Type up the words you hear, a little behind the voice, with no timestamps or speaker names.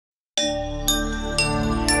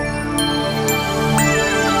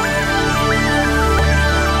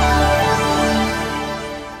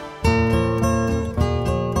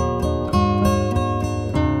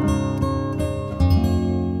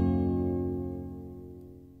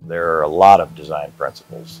There are a lot of design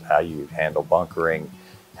principles: how you handle bunkering,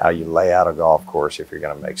 how you lay out a golf course. If you're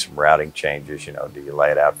going to make some routing changes, you know, do you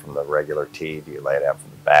lay it out from the regular tee? Do you lay it out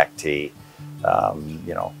from the back tee?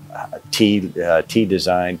 You know, tee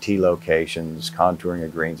design, tee locations, contouring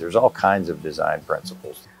of greens. There's all kinds of design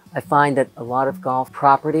principles. I find that a lot of golf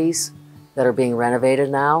properties that are being renovated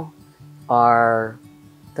now are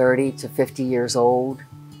 30 to 50 years old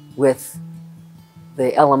with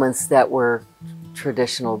the elements that were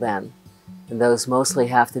traditional then. And those mostly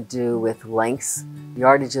have to do with lengths,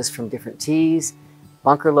 yardages from different tees,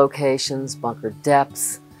 bunker locations, bunker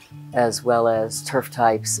depths, as well as turf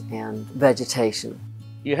types and vegetation.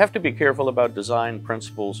 You have to be careful about design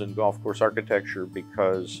principles in golf course architecture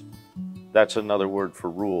because that's another word for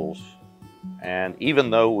rules. And even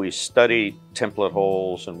though we study template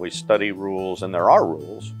holes and we study rules, and there are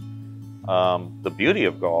rules, the beauty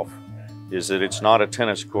of golf is that it's not a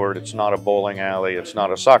tennis court, it's not a bowling alley, it's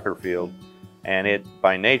not a soccer field, and it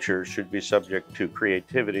by nature should be subject to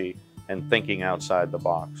creativity and thinking outside the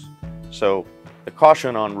box. So the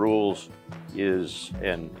caution on rules is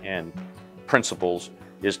and principles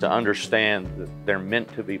is to understand that they're meant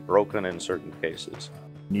to be broken in certain cases.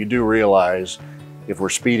 You do realize if we're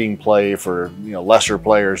speeding play for lesser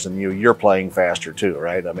players than you, you're playing faster too,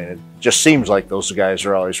 right? I mean, it just seems like those guys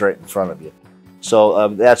are always right in front of you. So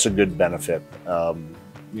that's a good benefit.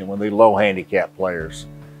 When they low handicap players,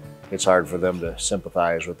 it's hard for them to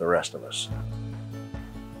sympathize with the rest of us.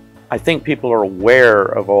 I think people are aware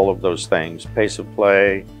of all of those things, pace of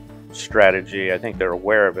play, strategy. I think they're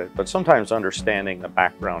aware of it, but sometimes understanding the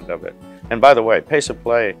background of it. And by the way, pace of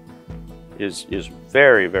play is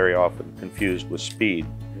very, very often confused with speed.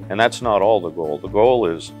 And that's not all the goal. The goal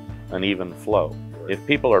is an even flow. If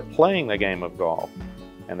people are playing the game of golf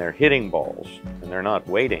and they're hitting balls and they're not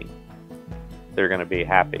waiting, they're going to be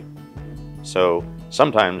happy. So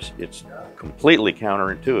sometimes it's completely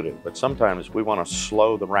counterintuitive, but sometimes we want to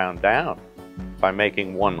slow the round down by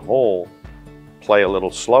making one hole play a little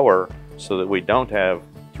slower so that we don't have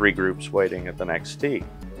three groups waiting at the next tee.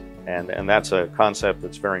 And that's a concept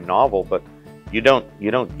that's very novel, but you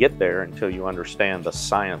don't get there until you understand the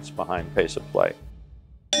science behind pace of play.